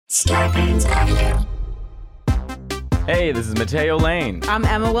Scarpins Avenue. Hey, this is Mateo Lane. I'm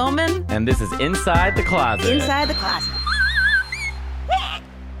Emma Willman. And this is Inside the Closet. Inside the Closet.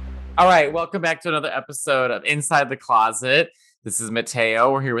 All right, welcome back to another episode of Inside the Closet. This is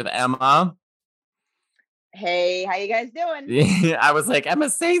Mateo. We're here with Emma. Hey, how you guys doing? I was like, Emma,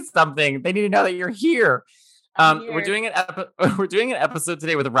 say something. They need to know that you're here. Here. We're doing an episode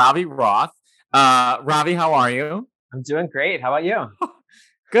today with Ravi Roth. Ravi, how are you? I'm doing great. How about you?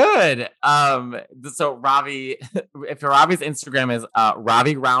 Good. So Ravi, if Ravi's Instagram is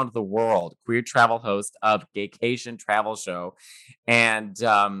Ravi Round the World, queer travel host of Gaycation Travel Show. And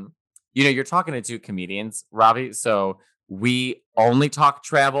you're talking to two comedians, Ravi. So we only talk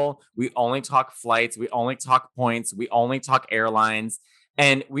travel, we only talk flights, we only talk points, we only talk airlines,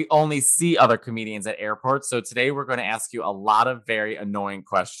 and we only see other comedians at airports. So today we're going to ask you a lot of very annoying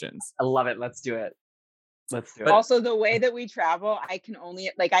questions. I love it. Let's do it. Also, the way that we travel, I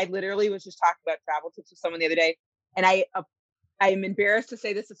literally was just talking about travel tips with someone the other day, and I am embarrassed to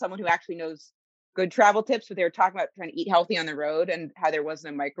say this to someone who actually knows good travel tips, but they were talking about trying to eat healthy on the road and how there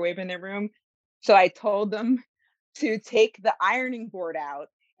wasn't a microwave in their room. So I told them to take the ironing board out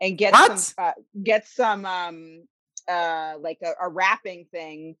and get some a wrapping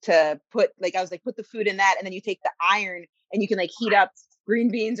thing to put, I was like, put the food in that, and then you take the iron and you can heat up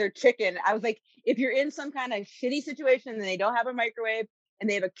green beans or chicken. I was like, if you're in some kind of shitty situation and they don't have a microwave and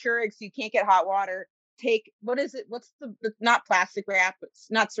they have a Keurig so you can't get hot water, take, what is it? What's the not plastic wrap, it's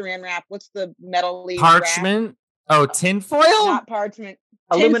not saran wrap. What's the metal parchment wrap? Oh, tin foil? Not parchment.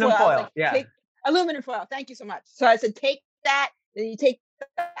 Aluminum foil. Take aluminum foil. Thank you so much. So I said, take that, then you take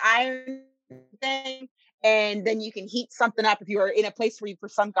the iron thing, and then you can heat something up if you are in a place where you, for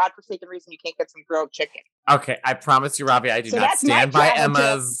some godforsaken reason, you can't get some grilled chicken. Okay, I promise you, Ravi, I do not stand by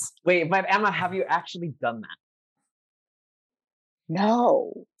Emma's. Wait, but Emma, have you actually done that?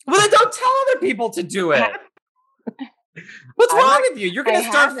 No. Well, then don't tell other people to do it. What's wrong with you? You're going to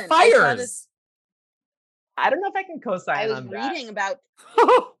start fires. I don't know if I can co-sign on that.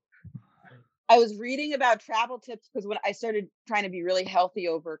 I was reading about travel tips because when I started trying to be really healthy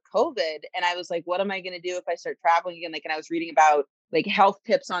over COVID, and I was like, what am I going to do if I start traveling again? And I was reading about health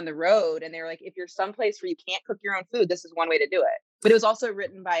tips on the road, and they were like, if you're someplace where you can't cook your own food, this is one way to do it. But it was also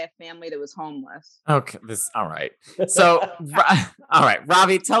written by a family that was homeless. Okay, all right. So, all right,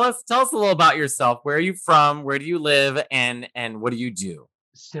 Ravi, tell us a little about yourself. Where are you from? Where do you live? And what do you do?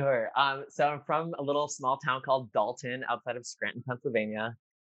 Sure. So I'm from a little small town called Dalton outside of Scranton, Pennsylvania.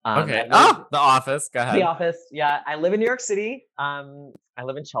 Okay. The Office. Go ahead. The Office. Yeah. I live in New York City. I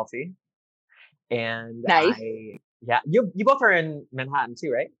live in Chelsea. And nice. You both are in Manhattan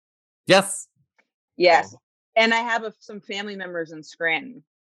too, right? Yes. Yes. And I have some family members in Scranton.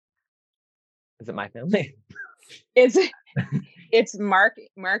 Is it my family? It's Mark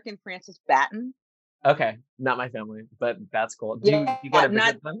and Frances Batten. Okay. Not my family, but that's cool. Do you go to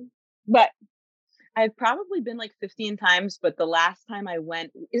visit them? But I've probably been 15 times, but the last time I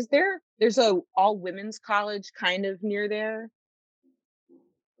went, there's a all women's college kind of near there.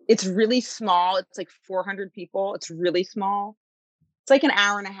 It's really small. It's 400 people. It's really small. It's an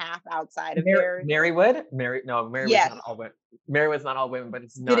hour and a half outside of there. Marywood? Marywood's not all women. Marywood's not all women, but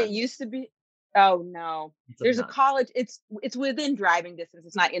it's not. Did it used to be? Oh no. There's a college. It's within driving distance.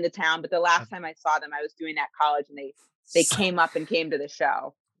 It's not in the town, but the last time I saw them, I was doing that college and they came up and came to the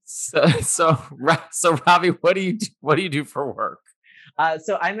show. So Ravi, what do you do for work?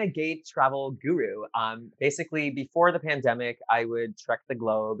 So I'm a gay travel guru. Basically, before the pandemic, I would trek the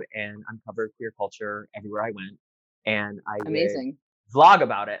globe and uncover queer culture everywhere I went, and I would vlog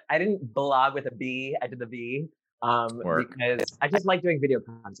about it. I didn't blog with a B. I did the V because I just like doing video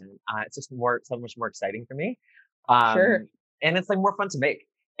content. It's just so much more exciting for me. Sure. And it's more fun to make.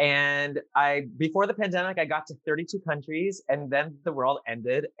 And before the pandemic, I got to 32 countries, and then the world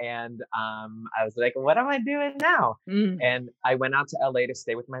ended, and I was like, what am I doing now? And I went out to LA to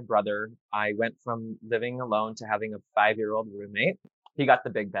stay with my brother. I went from living alone to having a 5-year-old roommate. He got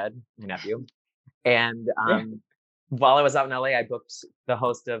the big bed, my nephew. And while I was out in LA, I booked the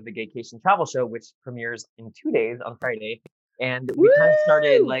host of the Gaycation Travel Show, which premieres in 2 days on Friday. And we kind of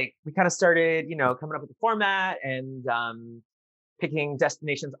started, coming up with the format and picking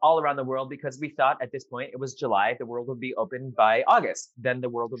destinations all around the world, because we thought at this point, it was July, the world would be open by August. Then the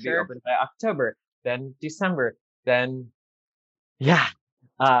world would be open by October, then December, then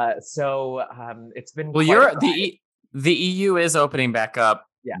so it's been the EU is opening back up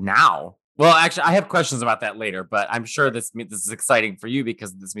now. Well, actually, I have questions about that later, but I'm sure this is exciting for you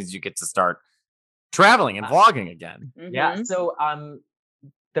because this means you get to start traveling and vlogging again. Yeah. So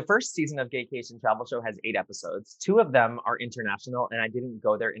the first season of Gaycation Travel Show has 8 episodes. 2 of them are international, and I didn't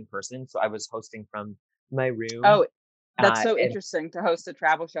go there in person, so I was hosting from my room. Oh, that's so interesting to host a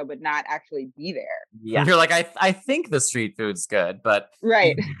travel show, but not actually be there. Yeah, you're like, I think the street food's good, but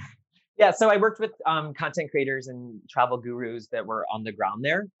right. Yeah, so I worked with content creators and travel gurus that were on the ground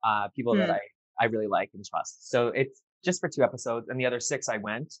there, people that I really like and trust. So it's just for 2 episodes, and the other 6 I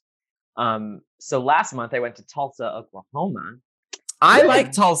went. So last month I went to Tulsa, Oklahoma. I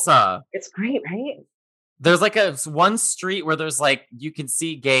like Tulsa. It's great, right? There's like one street where there's like, you can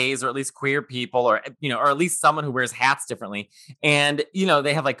see gays or at least queer people or, or at least someone who wears hats differently. And,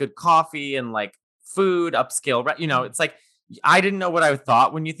 they have like good coffee and like food, upscale, it's like, I didn't know what I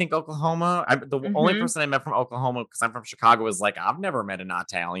thought when you think Oklahoma. The only person I met from Oklahoma, because I'm from Chicago, was like, I've never met an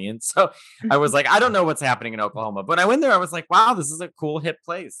Italian. So I was like, I don't know what's happening in Oklahoma. But I went there, I was like, wow, this is a cool, hip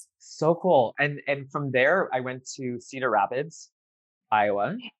place. So cool. And from there, I went to Cedar Rapids,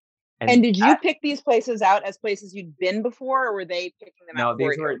 Iowa. And did you pick these places out as places you'd been before, or were they picking them out?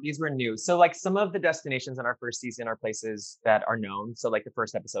 No, these were new. So like some of the destinations in our first season are places that are known. So like the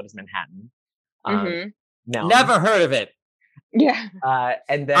first episode is Manhattan. Never heard of it. Yeah.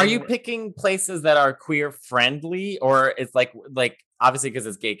 And then are you picking places that are queer friendly, or it's like obviously because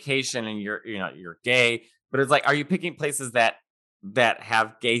it's gaycation and you're gay, but it's like, are you picking places that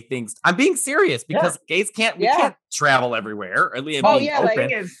have gay things? I'm being serious because gays can't travel everywhere.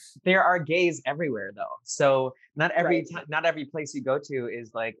 There are gays everywhere though. So not every place you go to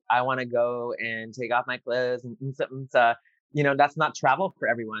is like, I want to go and take off my clothes and that's not travel for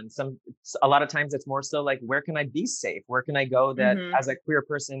everyone. A lot of times it's more so like, where can I be safe? Where can I go that as a queer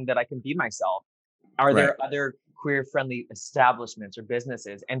person that I can be myself? Are there other queer friendly establishments or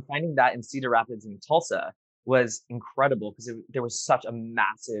businesses? And finding that in Cedar Rapids and Tulsa was incredible because there was such a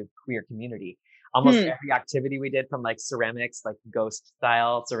massive queer community. Almost every activity we did, from like ceramics, like ghost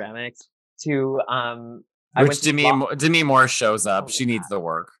style ceramics, to which Demi Moore shows up. She needs the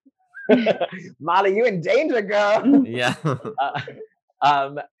work. Molly, you in danger, girl. Yeah.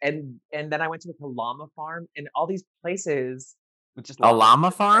 And then I went to like a llama farm, and all these places with just a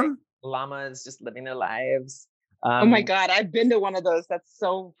llama farm. Llamas just living their lives. Oh my God, I've been to one of those. That's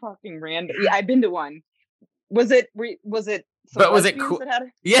so fucking random. Yeah, I've been to one. Was it? But was it cool?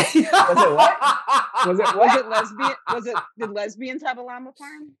 Yeah. Was it what? Was it lesbian? Did lesbians have a llama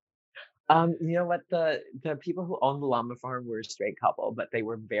farm? You know what? The people who owned the llama farm were a straight couple, but they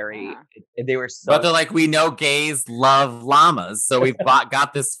were they were so. But they're like, we know gays love llamas, so we've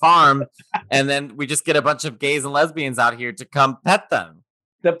got this farm, and then we just get a bunch of gays and lesbians out here to come pet them.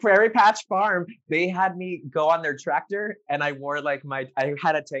 The Prairie Patch Farm, they had me go on their tractor, and I wore like I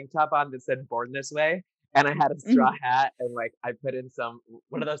had a tank top on that said "Born This Way." And I had a straw hat, and like I put in some,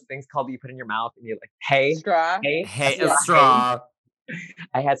 what are those things called that you put in your mouth and you're like, hay? Straw. Straw.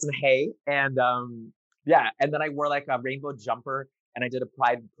 I had some hay, and and then I wore like a rainbow jumper, and I did a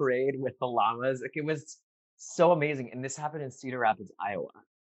pride parade with the llamas. Like, it was so amazing. And this happened in Cedar Rapids, Iowa.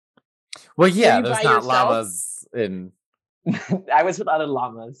 Well, yeah, there's not llamas in. I was with other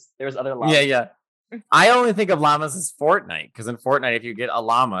llamas. There was other llamas. Yeah. I only think of llamas as Fortnite, because in Fortnite, if you get a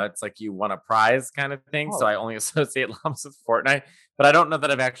llama, it's like you won a prize kind of thing. So I only associate llamas with Fortnite, but I don't know that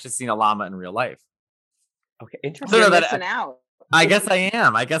I've actually seen a llama in real life. Okay, interesting. I guess I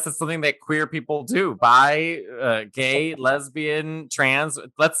am. I guess it's something that queer people do. Bi, gay, lesbian, trans.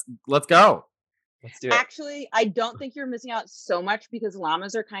 Let's go. Let's do it. Actually, I don't think you're missing out so much, because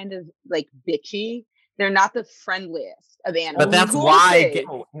llamas are kind of like bitchy. They're not the friendliest of animals. But that's why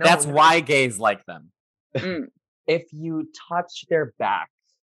why gays like them. If you touch their back,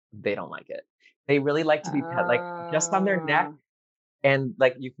 they don't like it. They really like to be pet, like just on their neck, and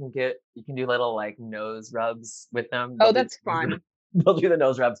like you can do little like nose rubs with them. That's fun. They'll do the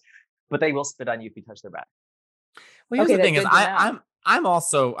nose rubs, but they will spit on you if you touch their back. Well, here's the thing is, I'm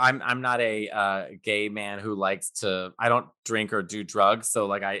also not a gay man who likes to. I don't drink or do drugs, so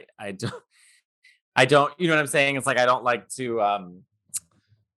like I don't, you know what I'm saying? It's like, I don't like to go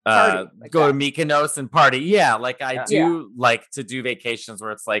to Mykonos and party. Yeah. Like I do like to do vacations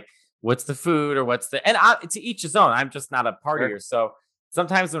where it's like, what's the food or to each his own. I'm just not a partier. Sure. So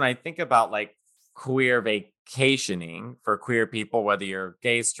sometimes when I think about like queer vacationing for queer people, whether you're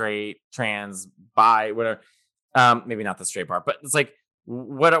gay, straight, trans, bi, whatever, maybe not the straight part, but it's like,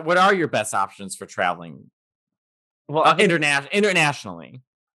 what are your best options for traveling? Well, internationally.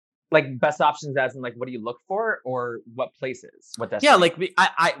 Like best options as in like, what do you look for, or what places? What destination? Yeah, like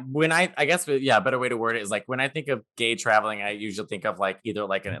I guess a better way to word it is like, when I think of gay traveling, I usually think of like either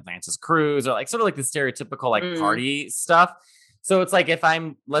like an Atlantis cruise or like sort of like the stereotypical like party stuff. So it's like if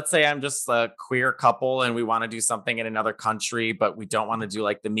let's say I'm just a queer couple and we want to do something in another country, but we don't want to do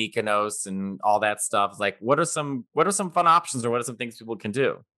like the Mykonos and all that stuff. Like, what are some fun options, or what are some things people can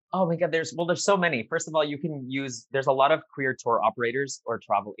do? Oh my God, there's so many. First of all, there's a lot of queer tour operators or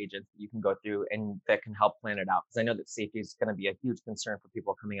travel agents that you can go through and that can help plan it out. Because I know that safety is going to be a huge concern for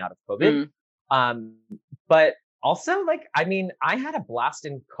people coming out of COVID. But also, like, I mean, I had a blast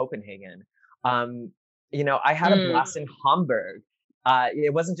in Copenhagen. I had a blast in Hamburg.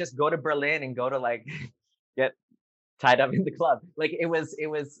 It wasn't just go to Berlin and go to like get tied up in the club. Like it was,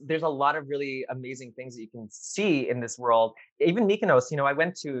 there's a lot of really amazing things that you can see in this world. Even Mykonos, I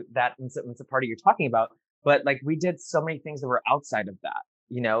went to that. It's a party you're talking about, but like we did so many things that were outside of that,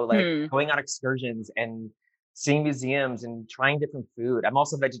 like going on excursions and seeing museums and trying different food. I'm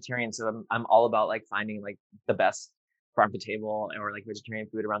also vegetarian. So I'm all about like finding like the best farm to table or like vegetarian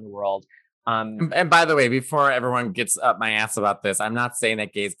food around the world. And by the way, before everyone gets up my ass about this, I'm not saying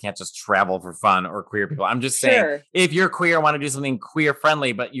that gays can't just travel for fun or queer people. I'm just saying if you're queer, want to do something queer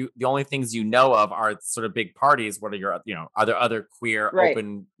friendly, but the only things you know of are sort of big parties. What are your, are there other queer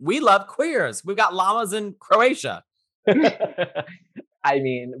open? We love queers. We've got llamas in Croatia. I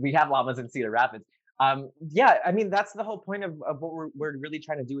mean, we have llamas in Cedar Rapids. Yeah, I mean, that's the whole point of what we're really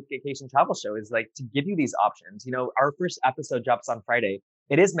trying to do with Gaycation Travel Show is like to give you these options. Our first episode drops on Friday.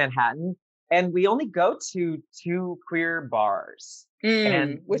 It is Manhattan. And we only go to 2 queer bars.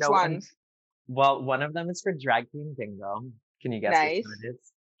 And which ones? Well, one of them is for Drag Queen Bingo. Can you guess which one it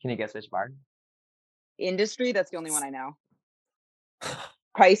is? Can you guess which bar? Industry. That's the only one I know.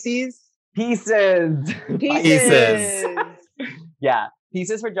 Pisces. Pieces. Yeah,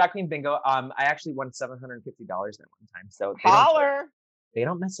 Pieces for Drag Queen Bingo. I actually won $750 at one time. So they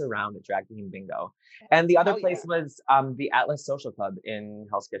don't mess around at Drag Queen Bingo. And the other place was the Atlas Social Club in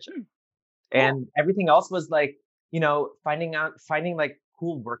Hell's Kitchen. And everything else was like, finding like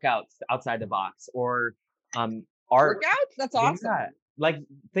cool workouts outside the box or art. Workouts? That's awesome. Like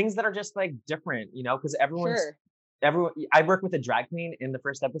things that are just like different, because everyone. I work with a drag queen in the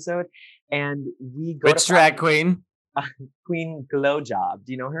first episode, and we go. Which drag queen? Queen Glow Job.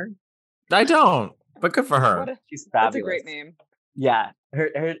 Do you know her? I don't, but good for her. She's fabulous. That's a great name. Yeah,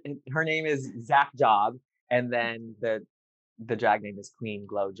 her name is Zach Job, and then the drag name is Queen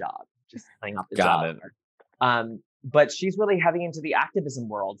Glow Job. Just playing off the job. But she's really heavy into the activism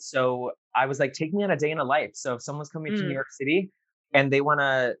world. So I was like, take me on a day in a life. So if someone's coming to New York City and they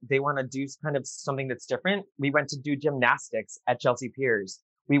wanna do kind of something that's different, we went to do gymnastics at Chelsea Piers.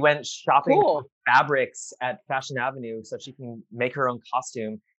 We went shopping for fabrics at Fashion Avenue so she can make her own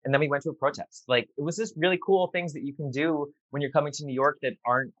costume. And then we went to a protest. Like it was just really cool things that you can do when you're coming to New York that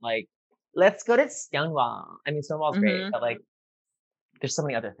aren't like, let's go to Stonewall. I mean, Stonewall's great, but like there's so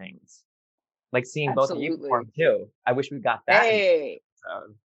many other things. Like seeing both of you perform too. I wish we got that. Hey.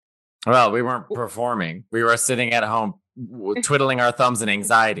 Well, we weren't performing. We were sitting at home twiddling our thumbs in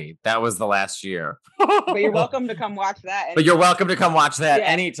anxiety. That was the last year. But you're welcome to come watch that. But you're welcome to come watch that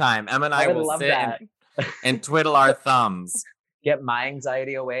anytime. Emma and I will sit and twiddle our thumbs. Get my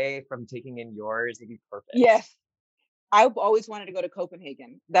anxiety away from taking in yours. It'd be perfect. Yes. I've always wanted to go to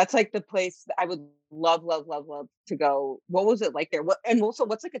Copenhagen. That's like the place that I would love to go. What was it like there? And also,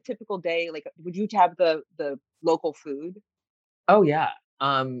 what's like a typical day? Like, would you have the local food? Oh yeah,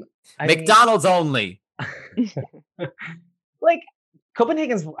 McDonald's only. Like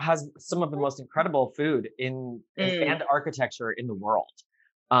Copenhagen has some of the most incredible food and architecture in the world.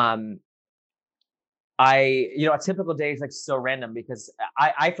 A typical day is like so random because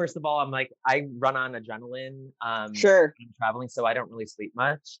I first of all, I'm like, I run on adrenaline. I'm traveling, so I don't really sleep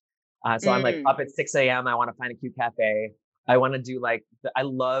much. So I'm like up at 6 a.m. I want to find a cute cafe. I want to do I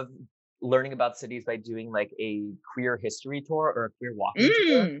love learning about cities by doing like a queer history tour or a queer walking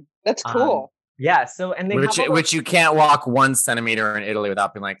tour. That's cool. Yeah. So, and which you can't walk 1 centimeter in Italy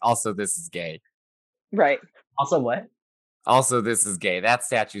without being like, also, this is gay. Right. Also what? Also, this is gay. That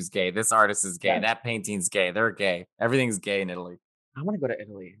statue's gay. This artist is gay. Yeah. That painting's gay. They're gay. Everything's gay in Italy. I want to go to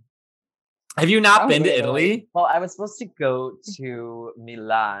Italy. Have you not been to Italy? Well, I was supposed to go to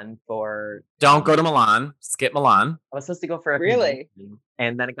Milan for... Don't go to Milan. Skip Milan. I was supposed to go for a... Really?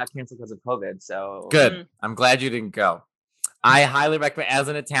 And then it got canceled because of COVID, so... Good. I'm glad you didn't go. I highly recommend, as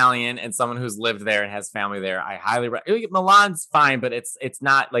an Italian and someone who's lived there and has family there, I highly recommend. Milan's fine, but it's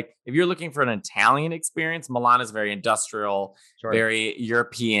not like, if you're looking for an Italian experience, Milan is very industrial, very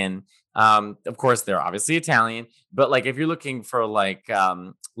European. Of course, they're obviously Italian, but like if you're looking for like,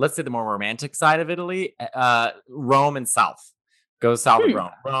 let's say the more romantic side of Italy, Rome and south. Go south of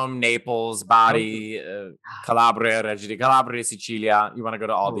Rome. Rome, Naples, Bari, Calabria, Reggio di Calabria, Sicilia. You want to go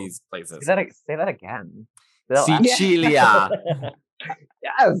to all these places. Say that again. still. Sicilia.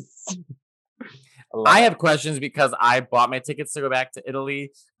 Yes. I have questions because I bought my tickets to go back to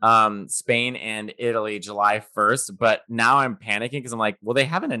Italy, Spain and Italy July 1st. But now I'm panicking because I'm like, well, they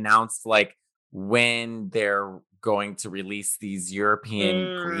haven't announced like when they're going to release these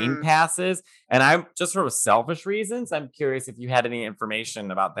European green passes. And I'm just for selfish reasons, I'm curious if you had any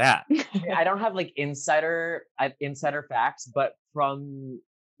information about that. I don't have like insider facts, but from,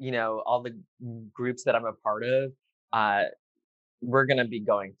 all the groups that I'm a part of, we're going to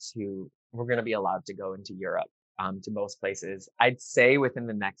be allowed to go into Europe, to most places. I'd say within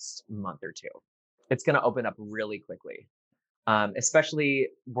the next month or two, it's going to open up really quickly. Especially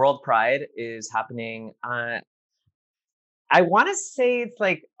World Pride is happening. I want to say it's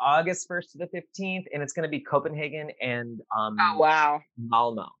like August 1st to the 15th, and it's going to be Copenhagen and oh wow,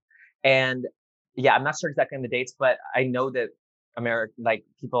 Malmo. And yeah, I'm not sure exactly on the dates, but I know that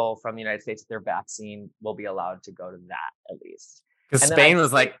people from the United States with their vaccine will be allowed to go to that at least. Because Spain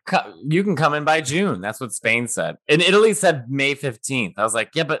was like, you can come in by June. That's what Spain said. And Italy said May 15th. I was like,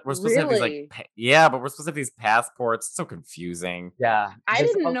 yeah, but we're supposed to have these but we're supposed to have these passports. It's so confusing. Yeah. I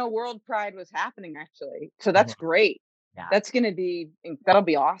didn't know World Pride was happening actually. So that's great. Yeah. That'll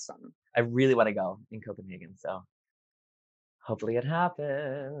be awesome. I really want to go in Copenhagen. So hopefully it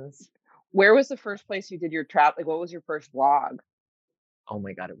happens. Where was the first place you did your travel? Like, what was your first vlog? Oh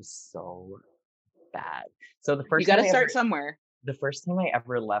my God, it was so bad. So the first you got to start somewhere. The first time I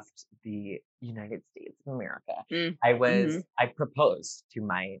ever left the United States of America, I proposed to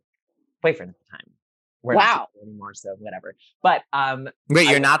my boyfriend at the time. We're not together anymore, so whatever. But wait,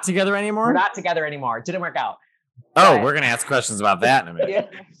 you're not together anymore? We're not together anymore. It didn't work out. Oh, we're gonna ask questions about that in a minute. Yeah.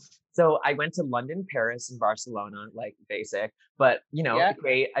 So I went to London, Paris, and Barcelona, like basic, but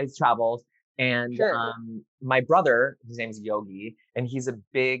great. I traveled. And my brother, his name's Yogi, and he's a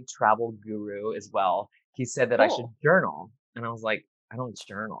big travel guru as well. He said that I should journal. And I was like, I don't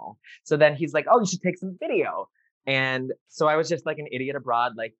journal. So then he's like, oh, you should take some video. And so I was just like an idiot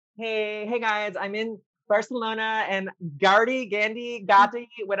abroad, like, hey guys, I'm in Barcelona and Gandhi,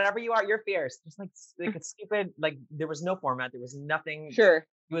 whatever you are, you're fierce. Just like a stupid, like there was no format. There was nothing. Sure.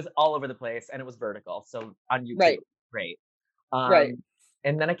 It was all over the place and it was vertical. So on YouTube, right. Great. Right.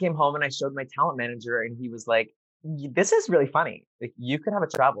 And then I came home and I showed my talent manager and he was like, this is really funny. Like you could have a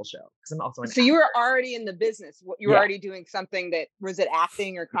travel show. Because I'm also you were already in the business. You were already doing something that was it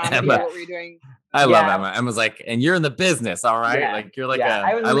acting or comedy? Or what were you doing? I love Emma. Emma's like, and you're in the business, all right? Yeah. Like you're like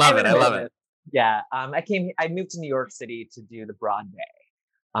I love it. I love it. Yeah. I moved to New York City to do the Broadway.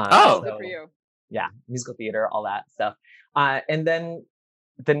 Good for you. Yeah, musical theater, all that stuff. And then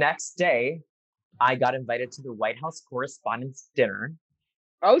the next day, I got invited to the White House Correspondents' Dinner.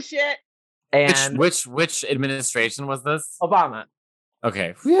 Oh shit! And which administration was this? Obama.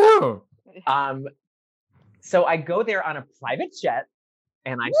 Okay. Phew. So I go there on a private jet,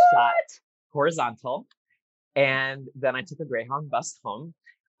 and I shot horizontal, and then I took a Greyhound bus home.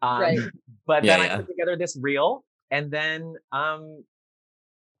 But then I put together this reel, and then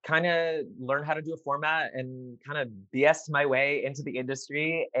kind of learned how to do a format and kind of BS'd my way into the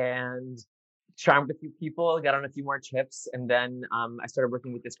industry and charmed a few people, got on a few more trips, and then I started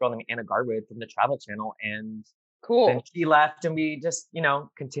working with this girl named Anna Garwood from the Travel Channel, and then she left, and we just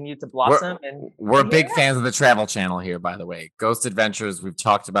continued to blossom. We're big fans of the Travel Channel here, by the way. Ghost Adventures. We've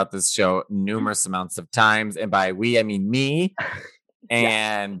talked about this show numerous amounts of times, and by we I mean me.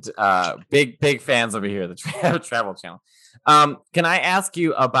 And big fans over here, the Travel Channel. Can I ask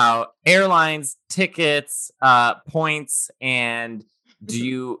you about airlines, tickets, points, and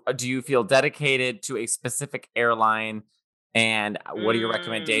do you feel dedicated to a specific airline? And what are your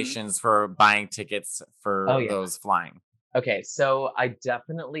recommendations for buying tickets for those flying? Okay, so I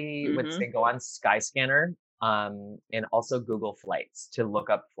definitely would say go on Skyscanner and also Google Flights to look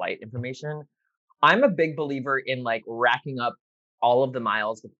up flight information. I'm a big believer in like racking up all of the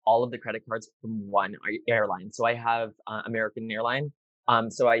miles with all of the credit cards from one airline. So I have American Airline.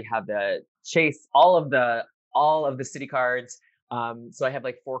 So I have the Chase, all of the city cards. So I have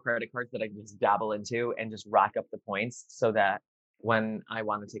like 4 credit cards that I can just dabble into and just rack up the points so that when I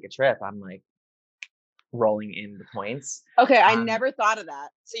want to take a trip, I'm like rolling in the points. Okay, I never thought of that.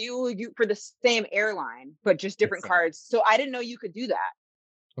 So you for the same airline, but just different cards. So I didn't know you could do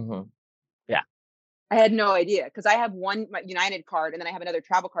that. Mm-hmm. Yeah. I had no idea because I have one United card and then I have another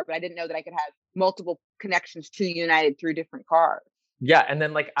travel card, but I didn't know that I could have multiple connections to United through different cards. Yeah, and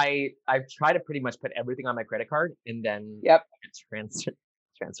then like I try to pretty much put everything on my credit card and then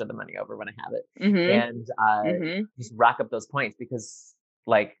transfer the money over when I have it, and just rack up those points because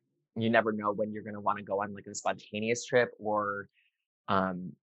like you never know when you're going to want to go on like a spontaneous trip or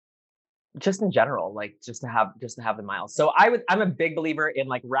just in general, like just to have the miles. So I'm a big believer in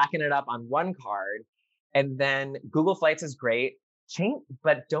like racking it up on one card, and then Google Flights is great.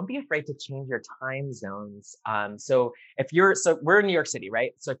 But don't be afraid to change your time zones. So we're in New York City,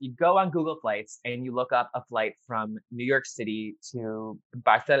 right? So if you go on Google Flights and you look up a flight from New York City to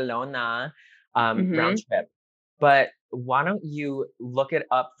Barcelona, round trip, but why don't you look it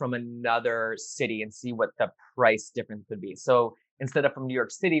up from another city and see what the price difference would be? So instead of from New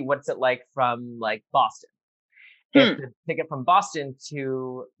York City, what's it like from like Boston? If the ticket from Boston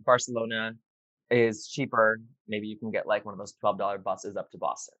to Barcelona is cheaper, maybe you can get like one of those $12 buses up to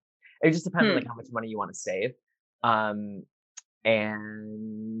Boston. It just depends on like how much money you want to save.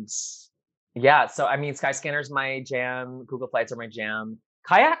 And yeah, so I mean, Skyscanner's my jam. Google Flights are my jam.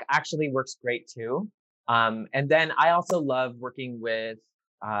 Kayak actually works great too. And then I also love working with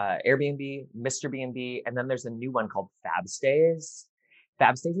Airbnb, Mr. B&B, and then there's a new one called FabStays.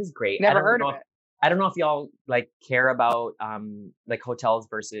 FabStays is great. Never heard of it. I don't know if y'all like care about like hotels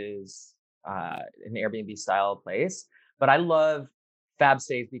versus an Airbnb style place, but I love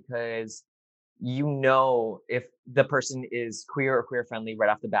FabStays because you know if the person is queer or queer friendly right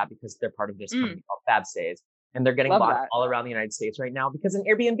off the bat because they're part of this company called FabStays, and they're getting bought all around the United States right now. Because in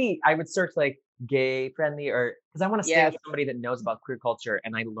Airbnb, I would search like gay friendly, or because I want to stay with somebody that knows about queer culture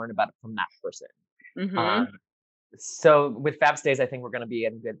and I learn about it from that person. So with FabStays, I think we're going to be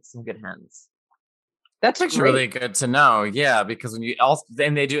in some good hands. That's actually really good to know. Yeah, because when you also,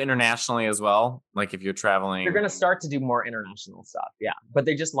 and they do internationally as well. Like if you're traveling, they're going to start to do more international stuff. Yeah, but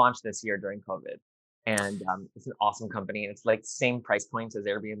they just launched this year during COVID, and it's an awesome company. It's like same price points as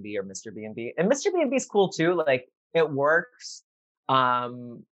Airbnb or Mr. B&B, and Mr. B&B is cool too. Like it works.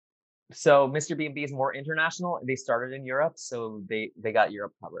 So Mr. B&B is more international. They started in Europe, so they got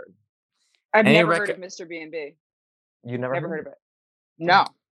Europe covered. I've never heard of Mr. B&B. You never heard of it? No.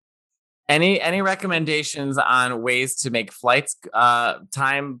 Any recommendations on ways to make flights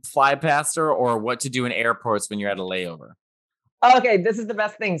time fly faster, or what to do in airports when you're at a layover? Okay, this is the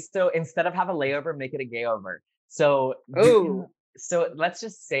best thing. So instead of have a layover, make it a gayover. So let's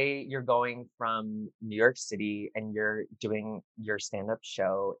just say you're going from New York City and you're doing your stand-up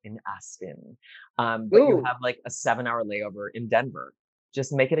show in Aspen, but you have like a 7-hour layover in Denver.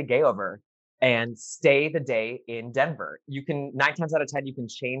 Just make it a gayover and stay the day in Denver. You can 9 times out of 10, you can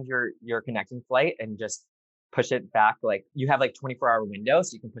change your connecting flight and just push it back. Like you have like 24-hour window,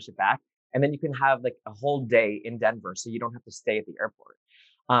 so you can push it back. And then you can have like a whole day in Denver, so you don't have to stay at the airport.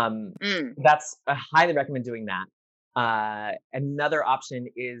 I highly recommend doing that. Another option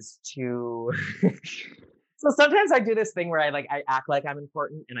is to, so sometimes I do this thing where I act like I'm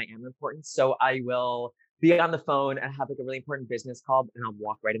important and I am important. So I will be on the phone and have like a really important business call, and I'll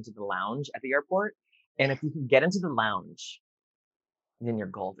walk right into the lounge at the airport. And if you can get into the lounge, then you're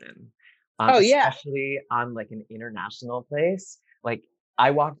golden. Especially on like an international place. Like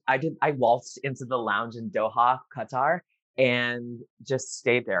I waltzed into the lounge in Doha, Qatar, and just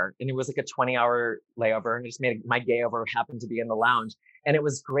stayed there. And it was like a 20-hour layover, and I just made my gayover happen to be in the lounge. And it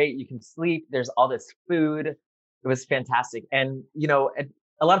was great. You can sleep. There's all this food. It was fantastic. And, you know,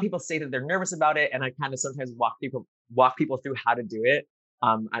 a lot of people say that they're nervous about it. And I kind of sometimes walk people through how to do it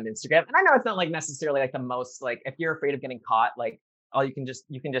on Instagram. And I know it's not like necessarily like the most, like if you're afraid of getting caught, like, you can just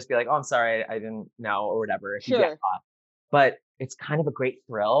be like, oh, I'm sorry, I didn't know, or whatever, if you get caught. But it's kind of a great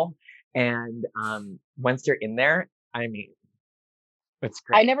thrill. And once you're in there, I mean, it's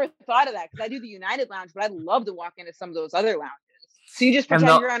great. I never thought of that because I do the United Lounge, but I'd love to walk into some of those other lounges. So you just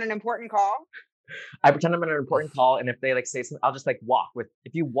pretend you're on an important call? I pretend I'm on an important call, and if they like say something, I'll just like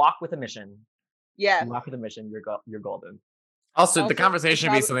if you walk with a mission, you're golden. Also, the conversation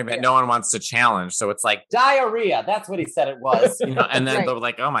would be something that no one wants to challenge. So it's like diarrhea. That's what he said it was, you know. And then they're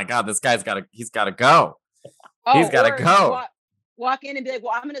like, "Oh my God, this guy's he's got to go. He's got to go." Walk in and be like,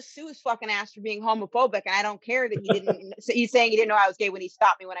 "Well, I'm going to sue his fucking ass for being homophobic, and I don't care that he didn't." He's saying he didn't know I was gay when he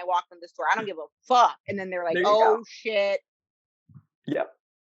stopped me when I walked in the store. I don't give a fuck. And then they're like, "Oh shit." Yep.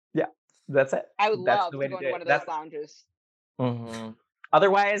 Yeah, that's it. I would love to go into one of those lounges. Mm-hmm.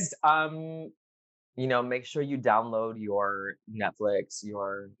 Otherwise, you know, make sure you download your Netflix,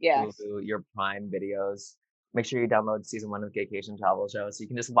 your Hulu, your Prime videos. Make sure you download season 1 of Gaycation Travel Show, so you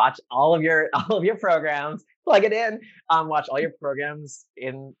can just watch all of your programs, plug it in, watch all your programs.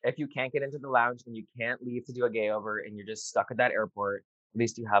 If you can't get into the lounge and you can't leave to do a gayover and you're just stuck at that airport, at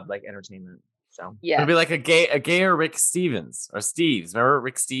least you have like entertainment. So it'll be like a gayer Rick Stevens or Steves. Remember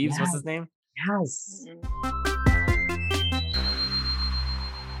Rick Steves? What's his name? Yes.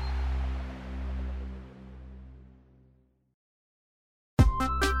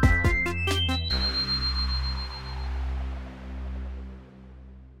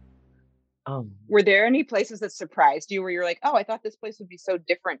 Were there any places that surprised you where you're like, oh, I thought this place would be so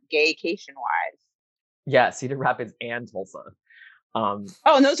different gaycation wise? Yeah, Cedar Rapids and Tulsa. And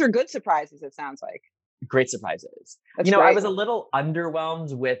those are good surprises, it sounds like. Great surprises. That's great. I was a little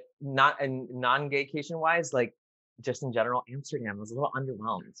underwhelmed with non-gaycation wise, like just in general. Amsterdam was a little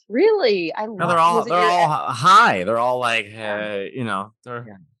underwhelmed. Really? They're all high. They're all like, they're.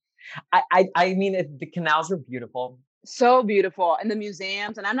 I mean, the canals were beautiful. So beautiful. And the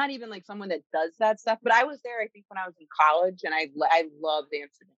museums. And I'm not even like someone that does that stuff, but I was there, I think, when I was in college, and I loved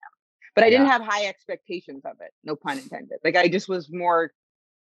Amsterdam. But I didn't have high expectations of it. No pun intended. Like I just was more,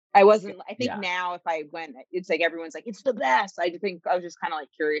 I think now if I went, it's like everyone's like, it's the best. I think I was just kind of like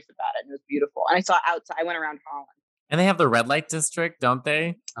curious about it, and it was beautiful. And I saw outside, I went around Holland. And they have the red light district, don't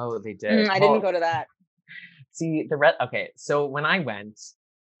they? Oh, they did. I didn't go to that. See, okay. So when I went,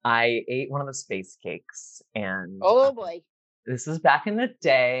 I ate one of the space cakes, and oh boy, this is back in the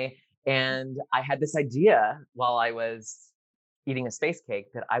day. And I had this idea while I was eating a space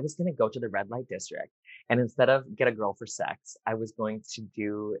cake that I was going to go to the red light district, and instead of get a girl for sex, I was going to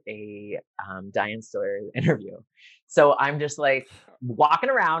do a Diane Sawyer interview. So I'm just like walking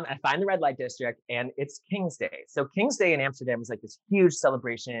around, I find the red light district, and it's King's Day. So King's Day in Amsterdam is like this huge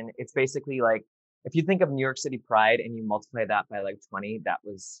celebration. It's basically like, if you think of New York City Pride and you multiply that by like 20, that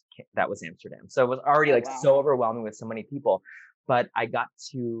was Amsterdam. So it was already so overwhelming with so many people. But I got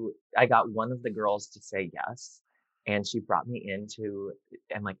one of the girls to say yes. And she brought me and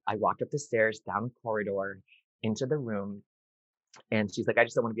like, I walked up the stairs, down the corridor, into the room. And she's like, I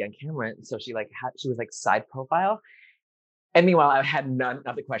just don't want to be on camera. And so she was like side profile. And meanwhile, I had none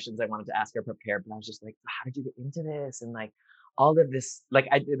of the questions I wanted to ask her prepared, but I was just like, how did you get into this? And like, all of this, like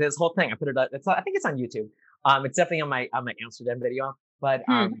this whole thing, I put it up. I think it's on YouTube. It's definitely on my Amsterdam video. But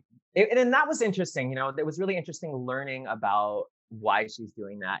and that was interesting. It was really interesting learning about why she's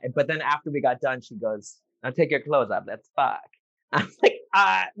doing that. But then after we got done, she goes, "Now take your clothes off. That's fuck." I was like,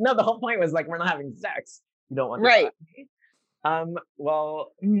 no. The whole point was like, we're not having sex. You don't want to fuck me.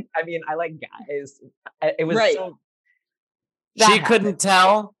 Well, I mean, I like guys. It was so. She couldn't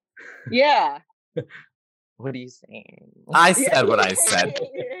tell. Yeah. What are you saying? I said what I said.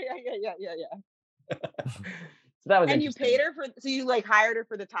 Yeah. So that was. And you paid her so you like hired her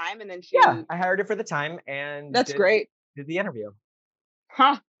for the time, and then she. Yeah, I hired her for the time, and that's great. Did the interview.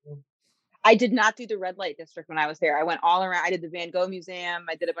 Huh. I did not do the red light district when I was there. I went all around. I did the Van Gogh Museum.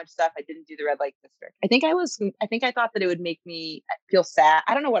 I did a bunch of stuff. I didn't do the red light district. I think I thought that it would make me feel sad.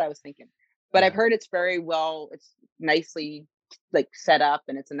 I don't know what I was thinking, but I've heard it's very well. It's nicely like set up,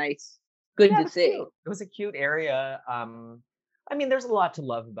 and it's a nice. Good to see. Cute. It was a cute area. I mean, there's a lot to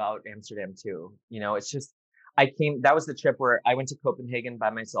love about Amsterdam too. It's just that was the trip where I went to Copenhagen by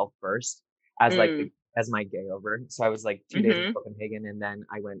myself first as as my gay over. So I was like 2 days in Copenhagen, and then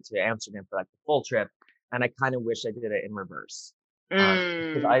I went to Amsterdam for like the full trip. And I kind of wish I did it in reverse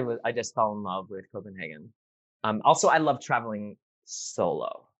because I just fell in love with Copenhagen. Also, I love traveling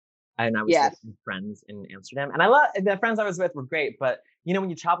solo. And I was with some friends in Amsterdam, and the friends I was with were great. But when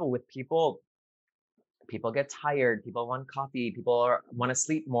you travel with people get tired. People want coffee. People want to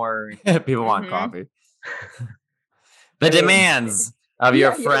sleep more. People want coffee. The demands of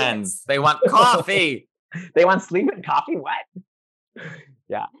your friends. They want coffee. They want sleep and coffee. What?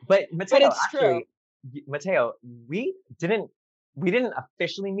 Yeah, but Mateo, Mateo, we didn't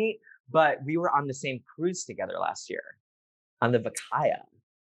officially meet, but we were on the same cruise together last year on the Vacaya.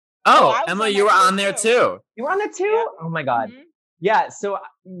 Oh, Emma, you were on there too. You were on there too? Yeah. Oh my God. Mm-hmm. Yeah. So,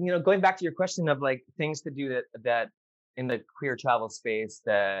 going back to your question of like things to do that in the queer travel space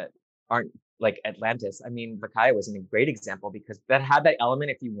that aren't like Atlantis. I mean, Vacaya was a great example because that had that element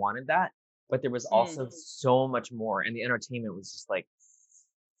if you wanted that, but there was also so much more, and the entertainment was just like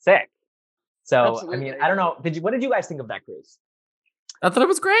sick. So, absolutely. I mean, I don't know. What did you guys think of that cruise? I thought it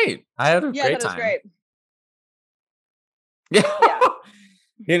was great. I had a great time. It was great.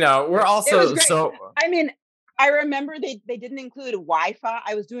 Yeah. We're also so. I mean, I remember they didn't include Wi-Fi.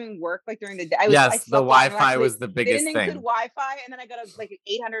 I was doing work like during the day. The Wi-Fi was the biggest thing. They didn't include Wi-Fi, and then I got like an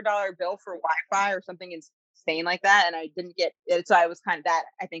 $800 bill for Wi-Fi or something insane like that, and I didn't get it. So I was kind of that.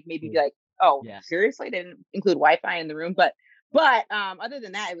 I think maybe be like, oh, seriously, they didn't include Wi-Fi in the room. But other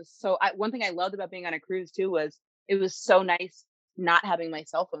than that, it was so. One thing I loved about being on a cruise too was it was so nice not having my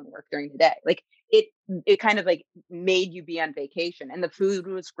cell phone work during the day. Like it kind of like made you be on vacation, and the food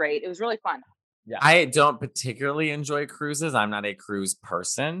was great. It was really fun. Yeah. I don't particularly enjoy cruises. I'm not a cruise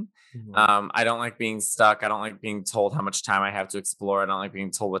person. Mm-hmm. I don't like being stuck. I don't like being told how much time I have to explore. I don't like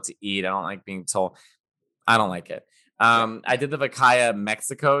being told what to eat. I don't like being told. I don't like it. I did the Vacaya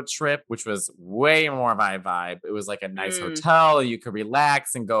Mexico trip, which was way more my vibe. It was like a nice hotel. You could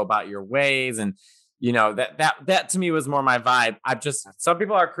relax and go about your ways. And, you know, that to me was more my vibe. Some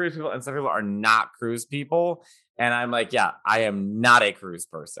people are cruise people and some people are not cruise people. And I'm like, yeah, I am not a cruise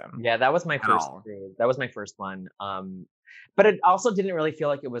person. Yeah, that was my first cruise. That was my first one. But it also didn't really feel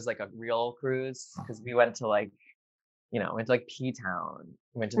like it was like a real cruise because we went to like, you know, went to like P-Town.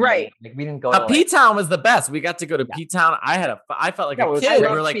 Right. Like we didn't go to P-Town was the best. We got to go to P-Town. I felt like a kid. We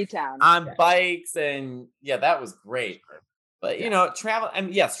were like P-Town. on bikes and that was great. But you know,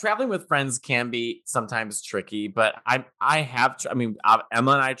 traveling with friends can be sometimes tricky, but Emma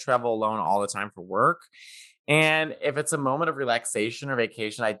and I travel alone all the time for work. And if it's a moment of relaxation or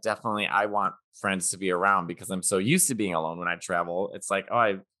vacation, I want friends to be around because I'm so used to being alone when I travel. It's like,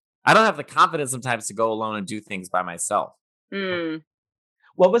 I don't have the confidence sometimes to go alone and do things by myself.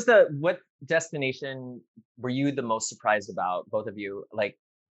 What destination were you the most surprised about, both of you? Like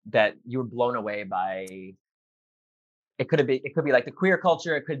that you were blown away by? It could be like the queer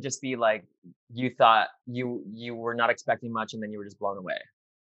culture. It could just be like you thought you were not expecting much and then you were just blown away.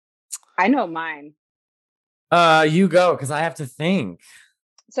 I know mine. You go, because I have to think.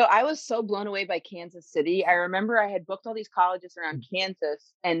 So I was so blown away by Kansas City. I remember I had booked all these colleges around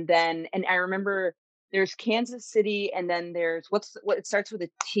Kansas, and I remember there's Kansas City, and then there's what it starts with a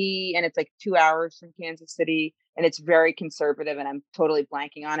T, and it's like 2 hours from Kansas City, and it's very conservative, and I'm totally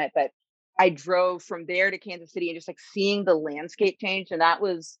blanking on it. But I drove from there to Kansas City, and just like seeing the landscape change, and I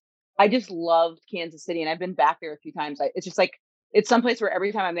just loved Kansas City, and I've been back there a few times. It's just like it's someplace where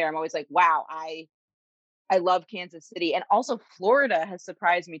every time I'm there, I'm always like, wow, I love Kansas City. And also Florida has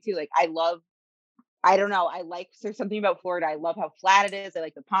surprised me too. Like there's something about Florida. I love how flat it is. I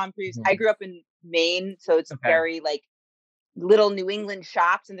like the palm trees. I grew up in Maine, so it's very like little New England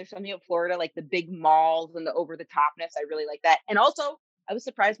shops. And there's something about Florida, like the big malls and the over the topness. I really like that. And also I was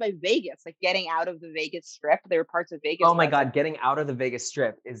surprised by Vegas, like getting out of the Vegas Strip. There were parts of Vegas. Oh my God, getting out of the Vegas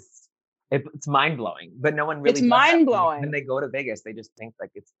Strip it's mind blowing, but no one really. It's mind blowing. When they go to Vegas, they just think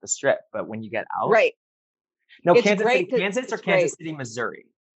like it's the Strip, but when you get out, right? No, Kansas City, Kansas, or Kansas City, Missouri.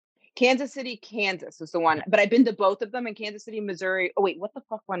 Kansas City, Kansas is the one, but I've been to both of them. In Kansas City, Missouri. Oh wait, what the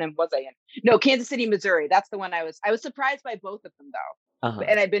fuck one was I in? No, Kansas City, Missouri. That's the one I was surprised by both of them though,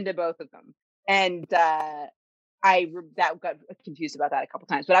 and I've been to both of them, and I got confused about that a couple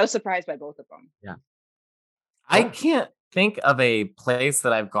times, but I was surprised by both of them. Yeah, I can't think of a place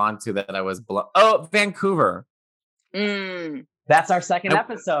that I've gone to that I was Vancouver. That's our second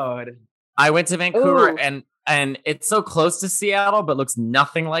episode. I went to Vancouver and it's so close to Seattle, but looks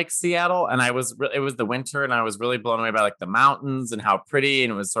nothing like Seattle. And it was the winter, and I was really blown away by like the mountains and how pretty,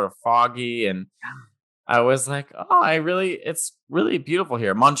 and it was sort of foggy. And I was like, it's really beautiful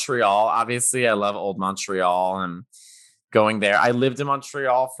here. Montreal, obviously, I love old Montreal and going there. I lived in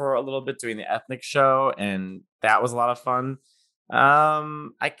Montreal for a little bit doing the ethnic show, and that was a lot of fun.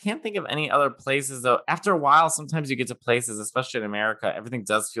 I can't think of any other places though. After a while, sometimes you get to places, especially in America, everything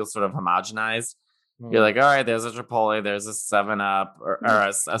does feel sort of homogenized. You're like, all right, there's a Chipotle, there's a 7-Up or a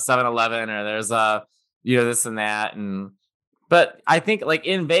 7-Eleven, or there's a, this and that. But I think like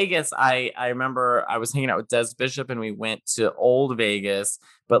in Vegas, I remember I was hanging out with Des Bishop and we went to Old Vegas,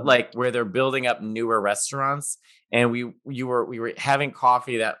 but like where they're building up newer restaurants. And we were having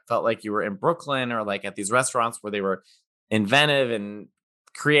coffee that felt like you were in Brooklyn, or like at these restaurants where they were inventive and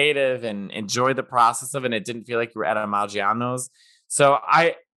creative and enjoyed the process of it. And it didn't feel like you were at a Maggiano's. So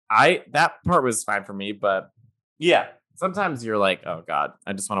that part was fine for me, but yeah, sometimes you're like, oh God,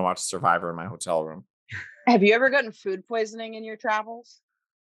 I just want to watch Survivor in my hotel room. Have you ever gotten food poisoning in your travels?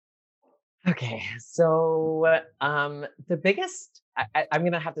 Okay, so the biggest, I'm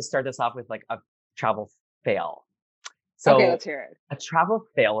gonna have to start this off with like a travel fail. So okay, let's hear it. A travel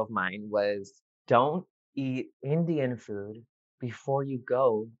fail of mine was don't eat Indian food before you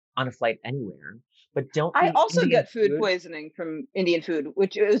go on a flight anywhere. But I also get food poisoning from Indian food,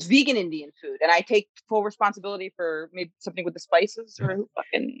 which it was vegan Indian food, and I take full responsibility for maybe something with the spices or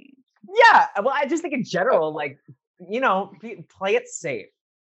fucking. Yeah, well, I just think in general, like, play it safe.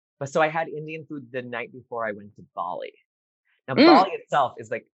 But so I had Indian food the night before I went to Bali. Now, Bali itself is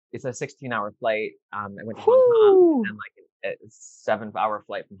like, it's a 16-hour flight. I went to Hong Kong, and like a 7-hour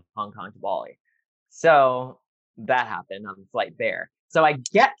flight from Hong Kong to Bali. So that happened on the flight there. So I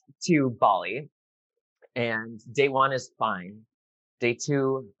get to Bali, and day one is fine. Day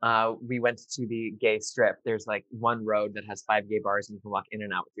two, we went to the gay strip. There's like one road that has 5 gay bars, and you can walk in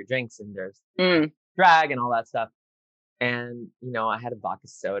and out with your drinks, and there's drag and all that stuff. And, I had a vodka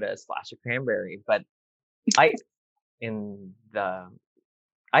soda, a splash of cranberry, but ice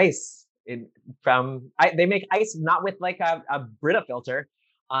they make ice not with like a Brita filter.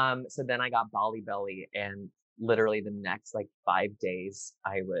 So then I got Bali belly, and literally the next like 5 days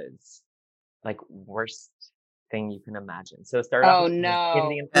I was like worst thing you can imagine. So it started off with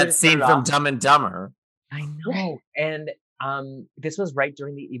Indian food. That scene from Dumb and Dumber. I know. And this was right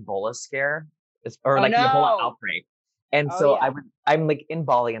during the Ebola scare, or like the Ebola outbreak. And so I'm like in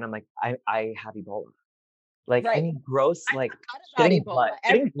Bali, and I'm like, I have Ebola. Like I mean, gross, like getting blood,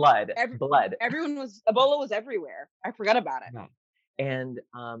 blood. Ebola was everywhere. I forgot about it. Yeah. And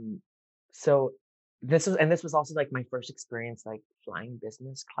so this was also like my first experience like flying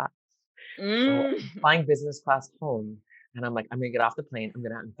business class. So flying business class home, and I'm like, I'm gonna get off the plane. I'm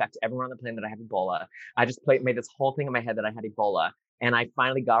gonna infect everyone on the plane that I have Ebola. I just made this whole thing in my head that I had Ebola. And I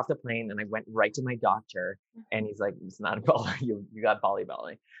finally got off the plane, and I went right to my doctor, and he's like, "It's not Ebola. You got Bali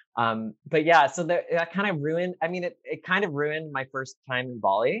belly." But yeah, so that kind of ruined. I mean, it kind of ruined my first time in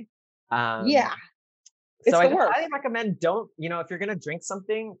Bali. So I highly recommend if you're gonna drink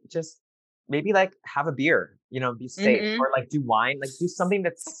something, just maybe like have a beer, be safe, or like do wine, like do something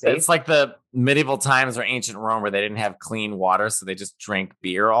that's safe. It's like the medieval times or ancient Rome where they didn't have clean water, so they just drank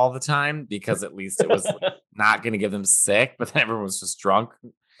beer all the time because at least it was not going to give them sick, but then everyone was just drunk.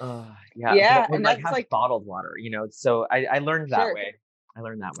 Yeah, and like have bottled water, so I learned that way. I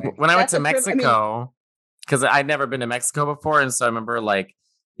learned that way. When I went to Mexico, because I'd never been to Mexico before, and so I remember like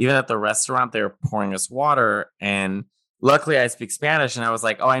even at the restaurant they were pouring us water, and luckily I speak Spanish, and I was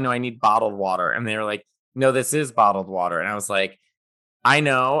like, oh, I know I need bottled water. And they were like, no, this is bottled water. And I was like, I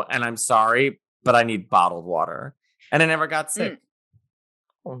know, and I'm sorry, but I need bottled water. And I never got sick.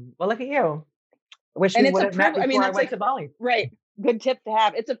 Well, look at you. Wish you would have met before I went to Bali. Right. Good tip to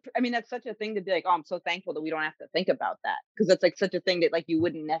have. That's such a thing to be like, oh, I'm so thankful that we don't have to think about that. Because that's like such a thing that like you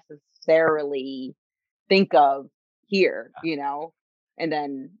wouldn't necessarily think of here, and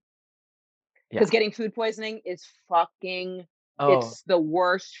then because getting food poisoning is fucking it's the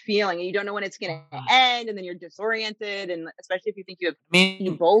worst feeling, and you don't know when it's gonna end, and then you're disoriented, and especially if you think you have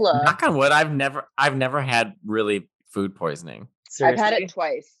Ebola. Knock on wood, I've never had really food poisoning. Seriously? I've had it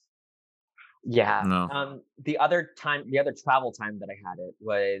twice. Yeah. No. The other travel time that I had it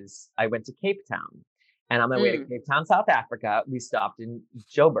was I went to Cape Town, and on my way to Cape Town, South Africa, we stopped in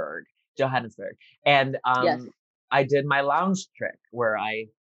Johannesburg, and I did my lounge trick where I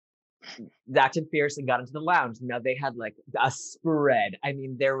acted fierce and got into the lounge. Now they had like a spread. I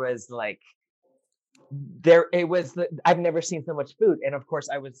mean, I've never seen so much food. And of course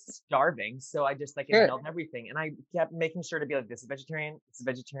I was starving. So I just like inhaled everything. And I kept making sure to be like, this is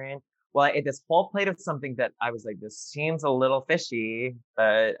vegetarian. Well, I ate this whole plate of something that I was like, this seems a little fishy,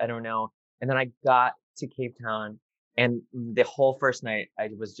 but I don't know. And then I got to Cape Town, and the whole first night I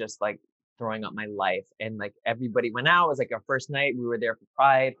was just like throwing up my life. And like everybody went out. It was like our first night. We were there for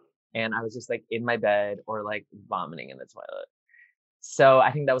Pride. And I was just like in my bed or like vomiting in the toilet. So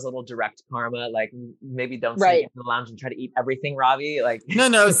I think that was a little direct karma. Like maybe don't sneak into the lounge and try to eat everything, Ravi. Like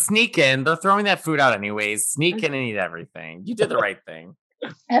no, sneak in. They're throwing that food out anyways. Sneak in and eat everything. You did the right thing.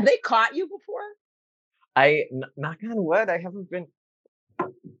 Have they caught you before? Knock on wood, I haven't been.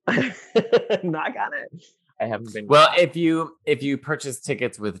 Knock on it. I haven't been. Well, if you purchase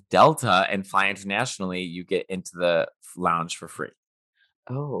tickets with Delta and fly internationally, you get into the lounge for free.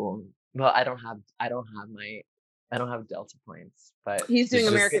 Oh, well, I don't have Delta points, but he's doing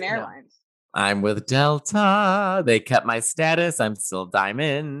American Airlines. I'm with Delta. They kept my status. I'm still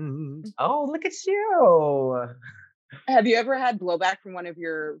diamond. Oh, look at you. Have you ever had blowback from one of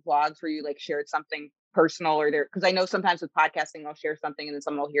your vlogs where you like shared something personal or there? Because I know sometimes with podcasting, I'll share something and then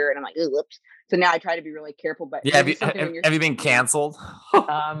someone will hear it and I'm like, whoops. So now I try to be really careful. But yeah, have you been canceled?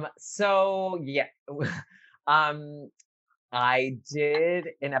 So yeah. I did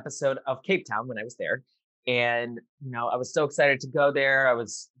an episode of Cape Town when I was there, and I was so excited to go there. I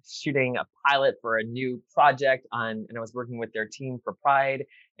was shooting a pilot for a new project and I was working with their team for Pride,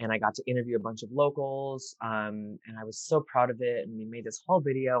 and I got to interview a bunch of locals, and I was so proud of it. And we made this whole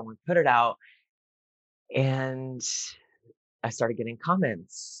video and we put it out, and I started getting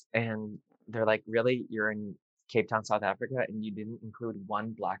comments, and they're like, "Really, you're in Cape Town, South Africa, and you didn't include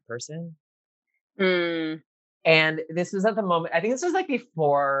one Black person?" And this was at the moment, I think this was like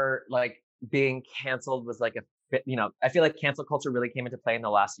before like being canceled was like I feel like cancel culture really came into play in the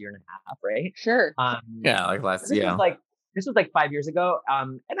last year and a half, right? Sure. Yeah, like this was like 5 years ago.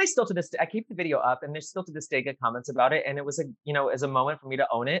 And I still to this day, I keep the video up, and there's still to this day good comments about it. And it was as a moment for me to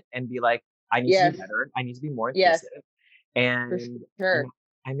own it and be like, I need to be better. I need to be more inclusive. And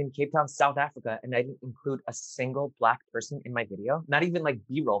I'm in Cape Town, South Africa, and I didn't include a single Black person in my video, not even like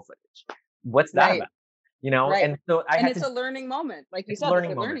B-roll footage. What's that about? And so it's a learning moment. Like you said,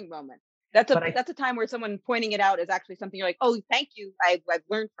 it's a learning moment. That's a time where someone pointing it out is actually something you're like, oh, thank you. I've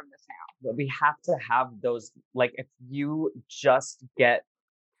learned from this now. But we have to have those, like, if you just get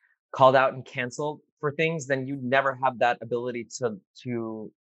called out and canceled for things, then you never have that ability to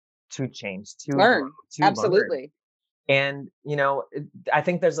change, to learn. To Absolutely. Learn. And I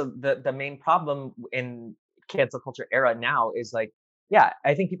think there's the main problem in cancel culture era now is like, yeah,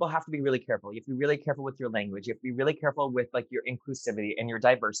 I think people have to be really careful. You have to be really careful with your language. You have to be really careful with like your inclusivity and your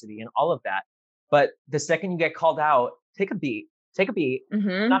diversity and all of that. But the second you get called out, take a beat.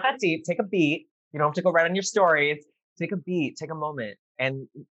 Mm-hmm. Not that deep. Take a beat. You don't have to go right on your stories. Take a beat. Take a moment. And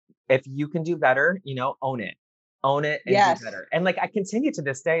if you can do better, own it and do better. And like, I continue to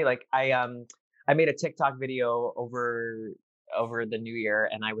this day, like I made a TikTok video over the new year,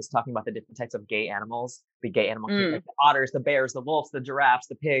 and I was talking about the different types of gay animals, the gay animal, like the otters, the bears, the wolves, the giraffes,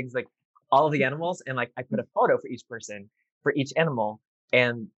 the pigs, like all of the animals. And like, I put a photo for each person, for each animal.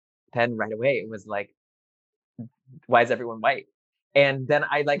 And then right away it was like, why is everyone white? And then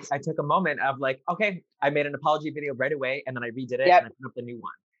I took a moment of like, okay, I made an apology video right away, and then I redid it and I put up the new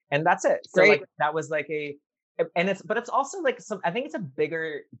one. And that's it. So like, that was like but it's also like I think it's a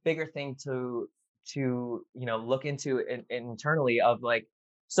bigger thing to look into internally of like,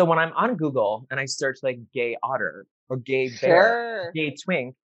 so when I'm on Google and I search like gay otter or gay bear, gay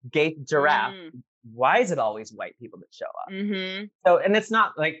twink, gay giraffe, why is it always white people that show up? Mm-hmm. So, and it's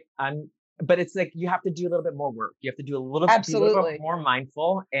not like but it's like, you have to do a little bit more work. You have to do a little bit more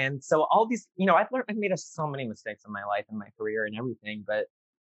mindful. And so all these, I've made so many mistakes in my life and my career and everything, but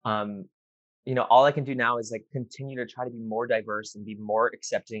all I can do now is like continue to try to be more diverse and be more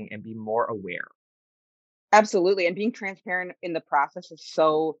accepting and be more aware. Absolutely. And being transparent in the process is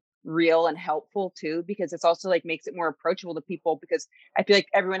so real and helpful too, because it's also like makes it more approachable to people, because I feel like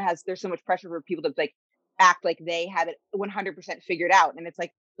there's so much pressure for people to like act like they have it 100% figured out. And it's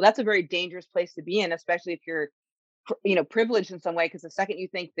like, well, that's a very dangerous place to be in, especially if you're, privileged in some way, because the second you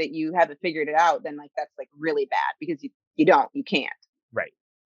think that you haven't figured it out, then like, that's like really bad, because you can't.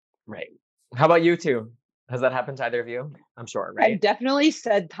 Right. How about you two? Has that happened to either of you? I'm sure, right? I've definitely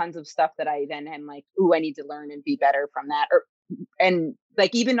said tons of stuff that I then am like, ooh, I need to learn and be better from that. And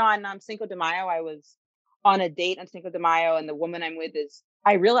like, even on Cinco de Mayo, I was on a date on Cinco de Mayo, and the woman I'm with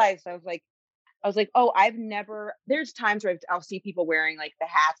I realized I was like, oh, there's times where I'll see people wearing like the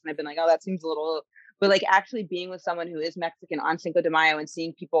hats, and I've been like, oh, that seems a little, but like actually being with someone who is Mexican on Cinco de Mayo and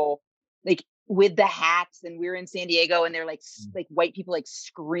seeing people like with the hats, and we're in San Diego, and they're like white people like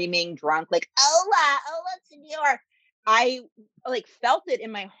screaming drunk, like hola senor. I like felt it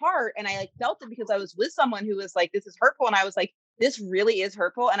in my heart, and I like felt it because I was with someone who was like, this is hurtful, and I was like, this really is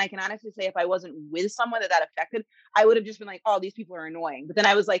hurtful. And I can honestly say, if I wasn't with someone that affected, I would have just been like, oh, these people are annoying. But then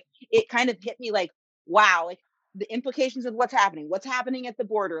I was like, it kind of hit me like, wow, like the implications of what's happening at the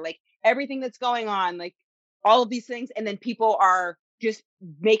border, like everything that's going on, like all of these things. And then people are just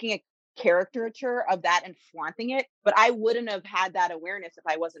making a caricature of that and flaunting it. But I wouldn't have had that awareness if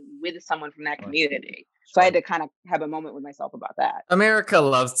I wasn't with someone from that community. So I had to kind of have a moment with myself about that. America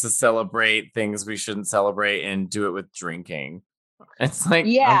loves to celebrate things we shouldn't celebrate and do it with drinking. It's like,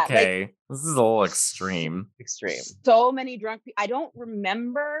 okay, like, this is a little extreme. So many drunk people. I don't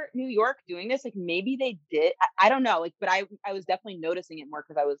remember New York doing this. Like maybe they did. I don't know. Like, but I was definitely noticing it more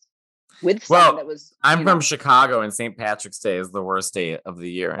because I was with someone that was. I'm from Chicago, and St. Patrick's Day is the worst day of the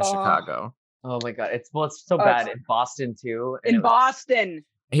year in Chicago. Oh my God. It's so bad in Boston too. In Boston.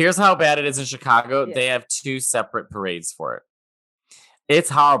 Here's how bad it is in Chicago. Yeah. They have 2 separate parades for it. It's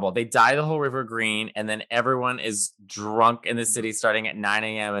horrible. They dye the whole river green, and then everyone is drunk in the city starting at 9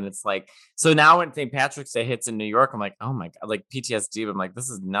 a.m. And it's like, so now when St. Patrick's Day hits in New York, I'm like, oh my God, like PTSD. But I'm like, this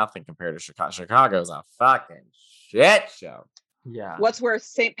is nothing compared to Chicago. Chicago's a fucking shit show. Yeah. What's worse,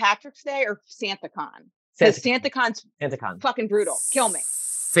 St. Patrick's Day or SantaCon? Because SantaCon's fucking brutal. Kill me.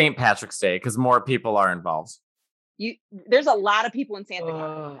 St. Patrick's Day, because more people are involved. There's a lot of people in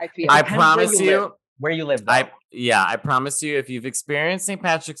SantaCon. I feel. I promise you. Where you live, though. I promise you, if you've experienced St.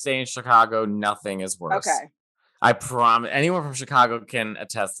 Patrick's Day in Chicago, nothing is worse. Okay. I promise. Anyone from Chicago can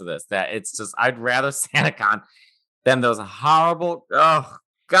attest to this. That it's just, I'd rather SantaCon than those horrible. Oh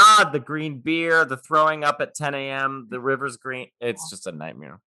God, the green beer, the throwing up at 10 a.m., the river's green. It's just a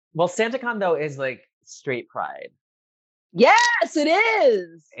nightmare. Well, SantaCon though is like straight pride. Yes, it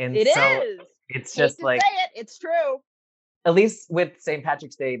is. And it so is. It's just like, it's true. At least with St.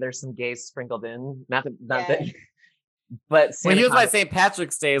 Patrick's Day, there's some gays sprinkled in. Not that. But here's why St.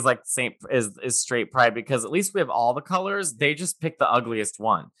 Patrick's Day is like is straight pride, because at least we have all the colors. They just picked the ugliest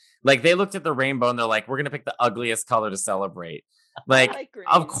one. Like they looked at the rainbow and they're like, we're gonna pick the ugliest color to celebrate. Like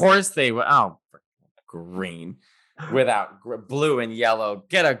of course they would. Oh, green without blue and yellow.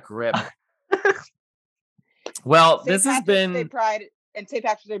 Get a grip. Well, St. this has Patrick's Day been Pride and St.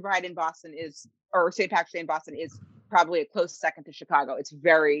 Patrick's Day Pride in Boston St. Patrick's Day in Boston is probably a close second to Chicago. It's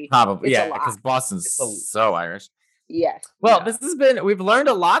probably, it's a yeah, because lot. Boston's so Irish. Yes. Well, we've learned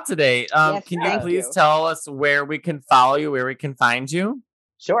a lot today. Yes, Can you please tell us where we can follow you, where we can find you?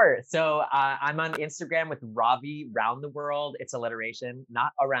 Sure. So I'm on Instagram with Ravi Round the World. It's alliteration,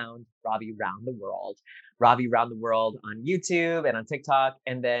 not around. Ravi Round the World. Ravi Round the World on YouTube and on TikTok.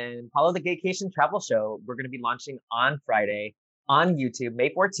 And then follow the Gaycation Travel Show. We're going to be launching on Friday on YouTube, May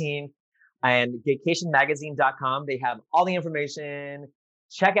 14th. And gaycationmagazine.com. They have all the information.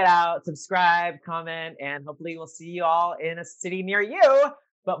 Check it out, subscribe, comment, and hopefully we'll see you all in a city near you.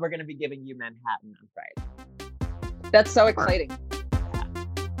 But we're going to be giving you Manhattan on Friday. That's so exciting.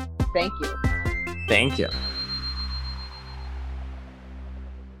 Thank you. Thank you.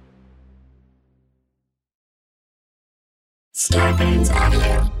 Starburns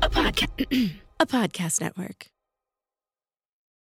Audio, a podcast network.